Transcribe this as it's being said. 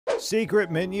Secret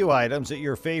menu items at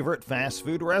your favorite fast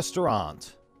food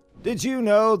restaurant. Did you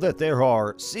know that there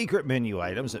are secret menu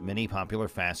items at many popular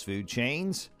fast food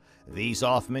chains? These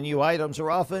off-menu items are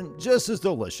often just as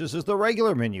delicious as the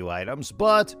regular menu items,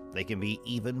 but they can be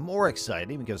even more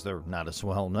exciting because they're not as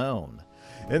well known.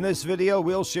 In this video,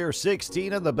 we'll share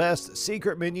 16 of the best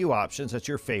secret menu options at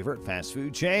your favorite fast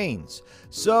food chains.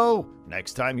 So,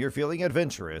 next time you're feeling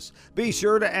adventurous, be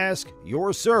sure to ask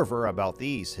your server about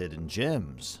these hidden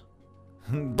gems.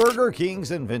 Burger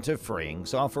King's inventive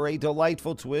Frings offer a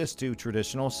delightful twist to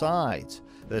traditional sides.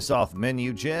 This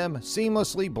off-menu gem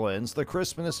seamlessly blends the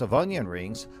crispiness of onion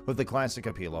rings with the classic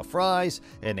appeal of fries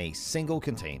in a single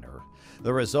container.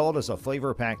 The result is a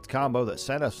flavor-packed combo that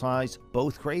satisfies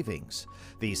both cravings.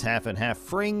 These half-and-half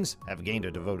Frings have gained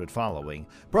a devoted following,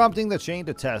 prompting the chain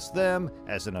to test them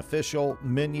as an official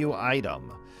menu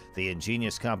item. The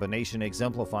ingenious combination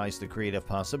exemplifies the creative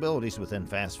possibilities within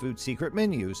fast food secret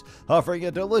menus, offering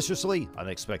a deliciously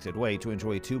unexpected way to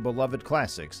enjoy two beloved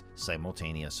classics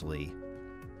simultaneously.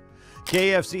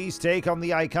 KFC's take on the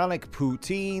iconic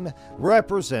poutine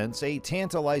represents a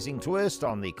tantalizing twist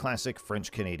on the classic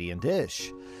French-Canadian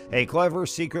dish. A clever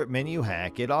secret menu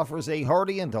hack, it offers a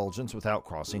hearty indulgence without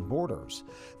crossing borders.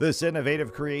 This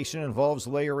innovative creation involves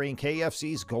layering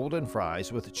KFC's golden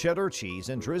fries with cheddar cheese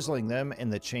and drizzling them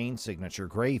in the chain's signature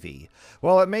gravy.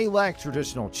 While it may lack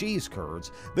traditional cheese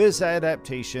curds, this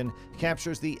adaptation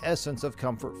captures the essence of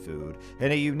comfort food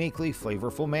in a uniquely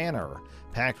flavorful manner.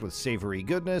 Packed with savory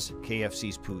goodness,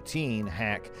 KFC's poutine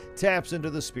hack taps into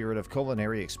the spirit of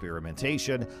culinary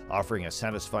experimentation, offering a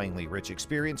satisfyingly rich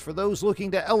experience for those looking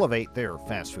to elevate their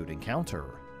fast food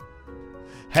encounter.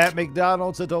 At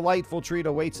McDonald's, a delightful treat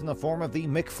awaits in the form of the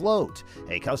McFloat,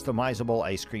 a customizable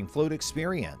ice cream float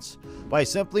experience. By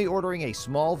simply ordering a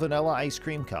small vanilla ice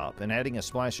cream cup and adding a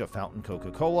splash of fountain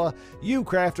Coca-Cola, you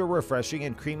craft a refreshing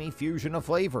and creamy fusion of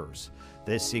flavors.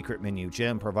 This secret menu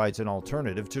gem provides an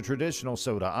alternative to traditional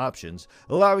soda options,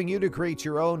 allowing you to create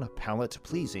your own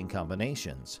palate-pleasing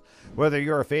combinations. Whether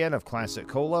you're a fan of classic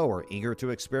cola or eager to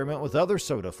experiment with other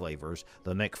soda flavors,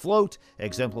 the McFloat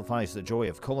exemplifies the joy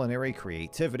of culinary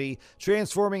creativity,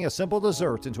 transforming a simple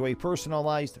dessert into a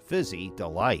personalized, fizzy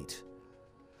delight.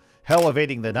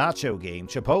 Elevating the nacho game,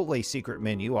 Chipotle's secret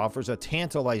menu offers a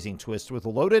tantalizing twist with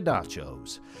loaded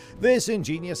nachos. This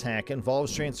ingenious hack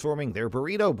involves transforming their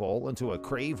burrito bowl into a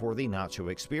crave-worthy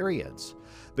nacho experience.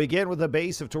 Begin with a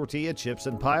base of tortilla chips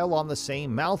and pile on the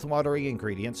same mouth-watering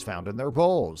ingredients found in their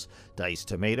bowls: diced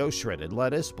tomatoes, shredded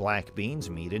lettuce, black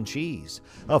beans, meat, and cheese.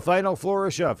 A final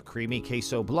flourish of creamy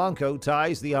queso blanco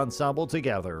ties the ensemble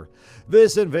together.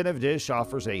 This inventive dish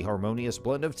offers a harmonious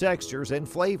blend of textures and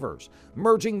flavors,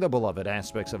 merging the beloved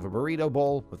aspects of a burrito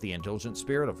bowl with the indulgent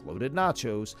spirit of loaded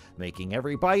nachos, making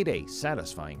every bite a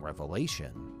satisfying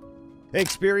revelation.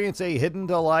 Experience a hidden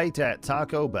delight at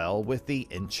Taco Bell with the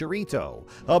Enchilito,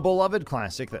 a beloved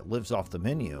classic that lives off the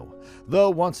menu. Though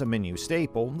once a menu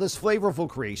staple, this flavorful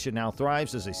creation now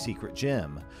thrives as a secret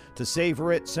gem. To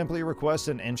savor it, simply request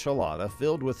an enchilada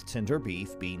filled with tender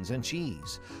beef, beans, and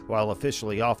cheese. While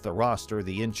officially off the roster,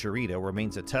 the Enchilito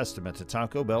remains a testament to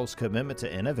Taco Bell's commitment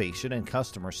to innovation and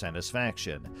customer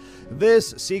satisfaction.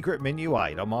 This secret menu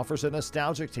item offers a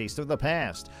nostalgic taste of the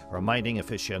past, reminding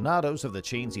aficionados of the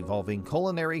chain's evolving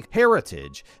culinary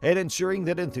heritage and ensuring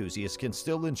that enthusiasts can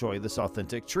still enjoy this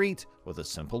authentic treat with a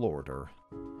simple order.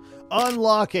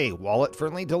 Unlock a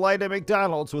wallet-friendly delight at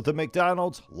McDonald's with the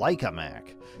McDonald's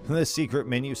Like-A-Mac. This secret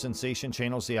menu sensation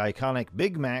channels the iconic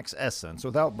Big Mac's essence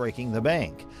without breaking the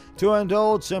bank. To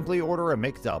indulge, simply order a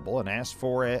McDouble and ask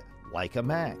for it like a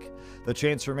Mac. The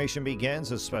transformation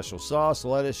begins as special sauce,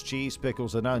 lettuce, cheese,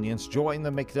 pickles, and onions join the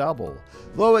McDouble.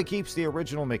 Though it keeps the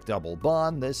original McDouble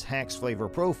bun, this hack's flavor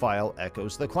profile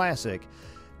echoes the classic,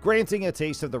 granting a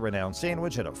taste of the renowned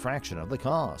sandwich at a fraction of the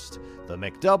cost. The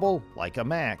McDouble, like a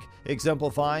Mac,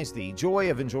 exemplifies the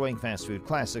joy of enjoying fast food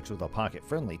classics with a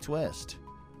pocket-friendly twist.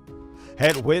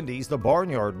 At Wendy's, the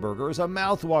Barnyard Burger is a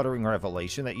mouth-watering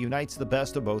revelation that unites the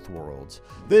best of both worlds.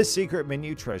 This secret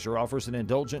menu treasure offers an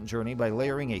indulgent journey by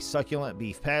layering a succulent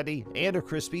beef patty and a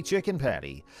crispy chicken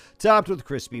patty. Topped with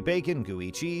crispy bacon,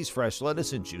 gooey cheese, fresh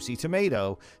lettuce, and juicy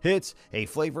tomato, it's a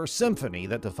flavor symphony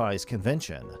that defies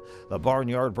convention. The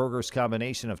Barnyard Burger's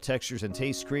combination of textures and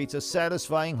tastes creates a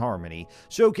satisfying harmony,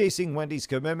 showcasing Wendy's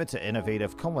commitment to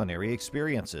innovative culinary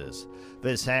experiences.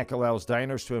 This hack allows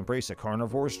diners to embrace a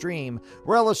carnivore's dream,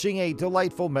 relishing a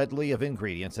delightful medley of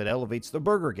ingredients that elevates the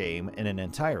burger game in an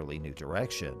entirely new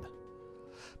direction.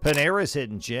 Panera's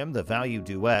hidden gem, the Value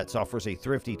Duets, offers a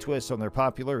thrifty twist on their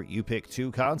popular You Pick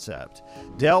Two concept.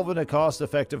 Delve into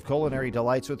cost-effective culinary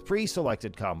delights with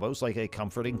pre-selected combos like a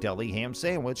comforting deli ham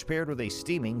sandwich paired with a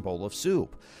steaming bowl of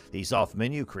soup. These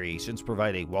off-menu creations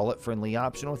provide a wallet-friendly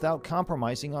option without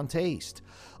compromising on taste.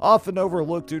 Often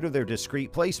overlooked due to their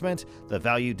discreet placement, the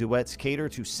Value Duets cater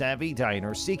to savvy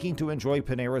diners seeking to enjoy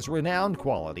Panera's renowned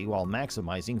quality while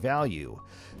maximizing value.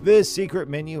 This secret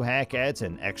menu hack adds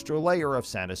an extra layer of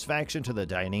satisfaction to the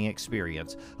dining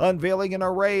experience, unveiling an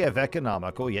array of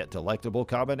economical yet delectable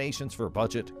combinations for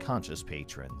budget-conscious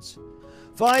patrons.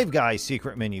 Five Guys'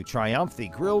 secret menu triumph, the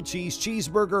grilled cheese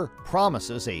cheeseburger,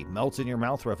 promises a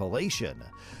melt-in-your-mouth revelation.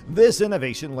 This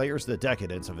innovation layers the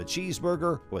decadence of a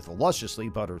cheeseburger with lusciously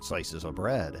buttered slices of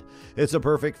bread. It's a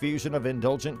perfect fusion of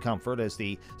indulgent comfort as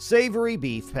the savory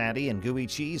beef patty and gooey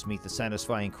cheese meet the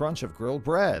satisfying crunch of grilled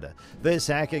bread. This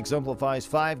hack exemplifies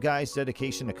Five Guys'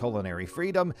 dedication to culinary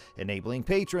freedom, enabling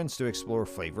patrons to explore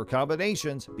flavor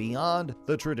combinations beyond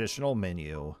the traditional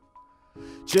menu.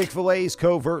 Chick-fil-A's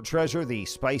covert treasure, the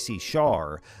spicy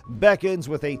char, beckons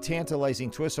with a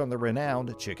tantalizing twist on the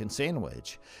renowned chicken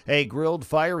sandwich. A grilled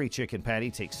fiery chicken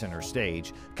patty takes center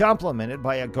stage, complemented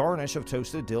by a garnish of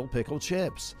toasted dill pickle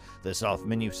chips. This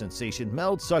off-menu sensation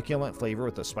melds succulent flavor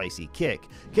with a spicy kick,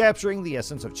 capturing the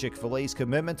essence of Chick-fil-A's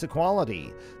commitment to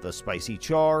quality. The spicy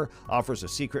char offers a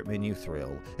secret menu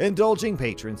thrill, indulging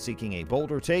patrons seeking a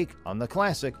bolder take on the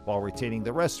classic while retaining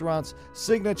the restaurant's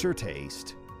signature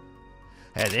taste.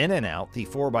 At In-N-Out, the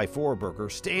 4x4 burger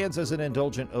stands as an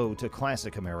indulgent ode to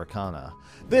classic Americana.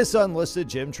 This unlisted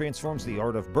gem transforms the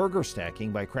art of burger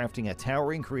stacking by crafting a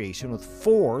towering creation with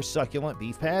 4 succulent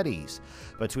beef patties.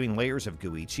 Between layers of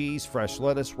gooey cheese, fresh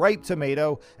lettuce, ripe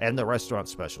tomato, and the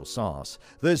restaurant's special sauce,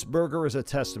 this burger is a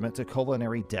testament to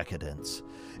culinary decadence.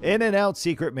 In-N-Out's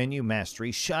secret menu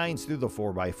mastery shines through the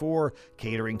 4x4,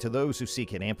 catering to those who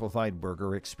seek an amplified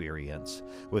burger experience.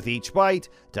 With each bite,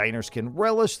 diners can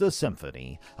relish the symphony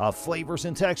of flavors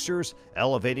and textures,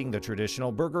 elevating the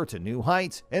traditional burger to new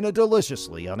heights in a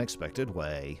deliciously unexpected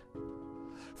way.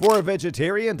 For a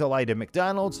vegetarian delight at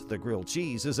McDonald's, the grilled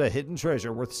cheese is a hidden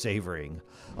treasure worth savoring.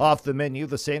 Off the menu,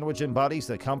 the sandwich embodies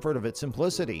the comfort of its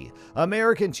simplicity.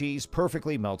 American cheese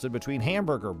perfectly melted between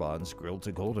hamburger buns, grilled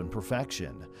to golden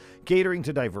perfection. Catering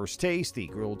to diverse tastes, the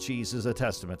grilled cheese is a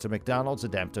testament to McDonald's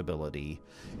adaptability.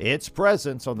 Its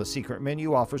presence on the secret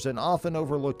menu offers an often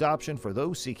overlooked option for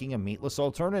those seeking a meatless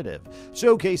alternative,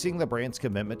 showcasing the brand's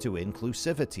commitment to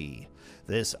inclusivity.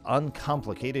 This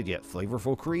uncomplicated yet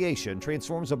flavorful creation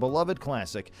transforms a beloved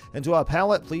classic into a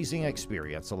palate-pleasing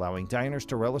experience, allowing diners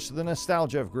to relish the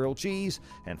nostalgia of grilled cheese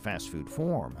and fast food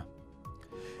form.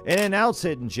 In-N-Out's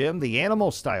hidden gem, the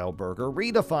animal-style burger,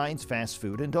 redefines fast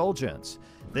food indulgence.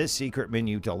 This secret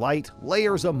menu delight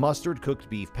layers a mustard-cooked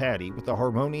beef patty with a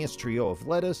harmonious trio of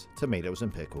lettuce, tomatoes,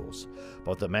 and pickles.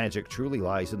 But the magic truly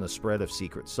lies in the spread of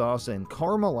secret sauce and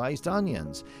caramelized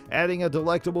onions, adding a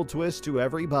delectable twist to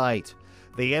every bite.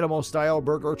 The animal-style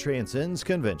burger transcends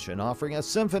convention, offering a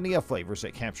symphony of flavors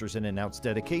that captures In-N-Out's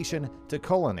dedication to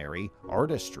culinary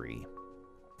artistry.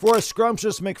 For a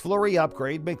scrumptious McFlurry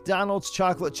upgrade, McDonald's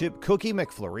Chocolate Chip Cookie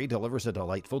McFlurry delivers a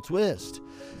delightful twist.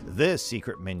 This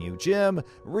secret menu gem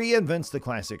reinvents the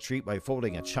classic treat by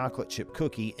folding a chocolate chip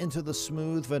cookie into the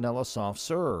smooth vanilla soft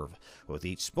serve. With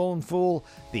each spoonful,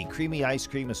 the creamy ice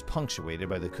cream is punctuated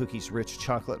by the cookie's rich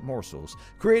chocolate morsels,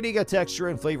 creating a texture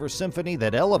and flavor symphony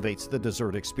that elevates the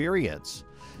dessert experience.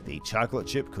 The Chocolate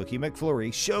Chip Cookie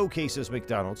McFlurry showcases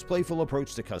McDonald's playful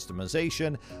approach to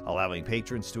customization, allowing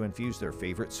patrons to infuse their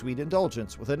favorite sweet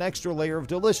indulgence with an extra layer of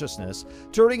deliciousness,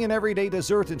 turning an everyday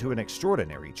dessert into an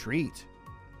extraordinary treat.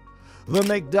 The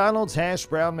McDonald's Hash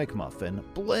Brown McMuffin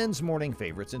blends morning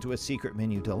favorites into a secret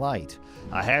menu delight.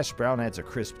 A hash brown adds a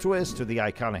crisp twist to the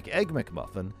iconic Egg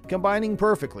McMuffin, combining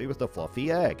perfectly with the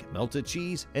fluffy egg, melted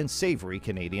cheese, and savory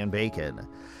Canadian bacon.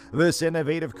 This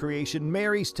innovative creation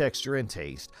marries texture and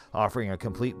taste, offering a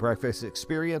complete breakfast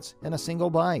experience in a single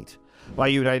bite. By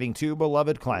uniting two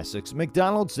beloved classics,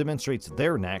 McDonald's demonstrates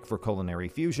their knack for culinary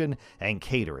fusion and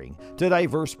catering to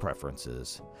diverse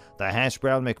preferences. The Hash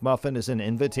Brown McMuffin is an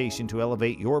invitation to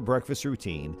elevate your breakfast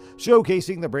routine,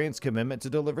 showcasing the brand's commitment to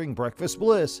delivering breakfast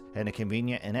bliss in a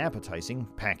convenient and appetizing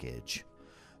package.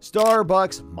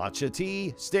 Starbucks Matcha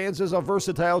Tea stands as a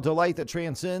versatile delight that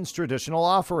transcends traditional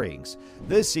offerings.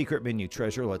 This secret menu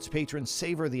treasure lets patrons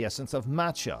savor the essence of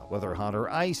matcha, whether hot or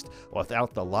iced,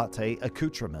 without the latte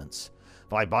accoutrements.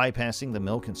 By bypassing the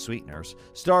milk and sweeteners,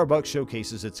 Starbucks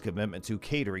showcases its commitment to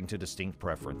catering to distinct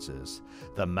preferences.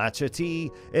 The matcha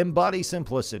tea embodies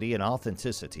simplicity and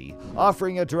authenticity,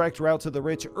 offering a direct route to the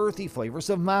rich, earthy flavors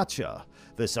of matcha.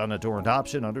 This unadorned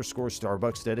option underscores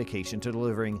Starbucks' dedication to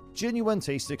delivering genuine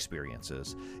taste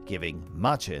experiences, giving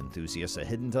matcha enthusiasts a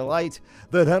hidden delight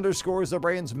that underscores the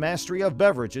brand's mastery of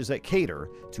beverages that cater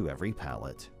to every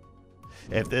palate.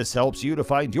 If this helps you to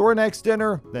find your next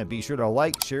dinner, then be sure to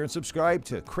like, share, and subscribe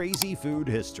to Crazy Food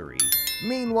History.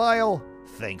 Meanwhile,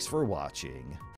 thanks for watching.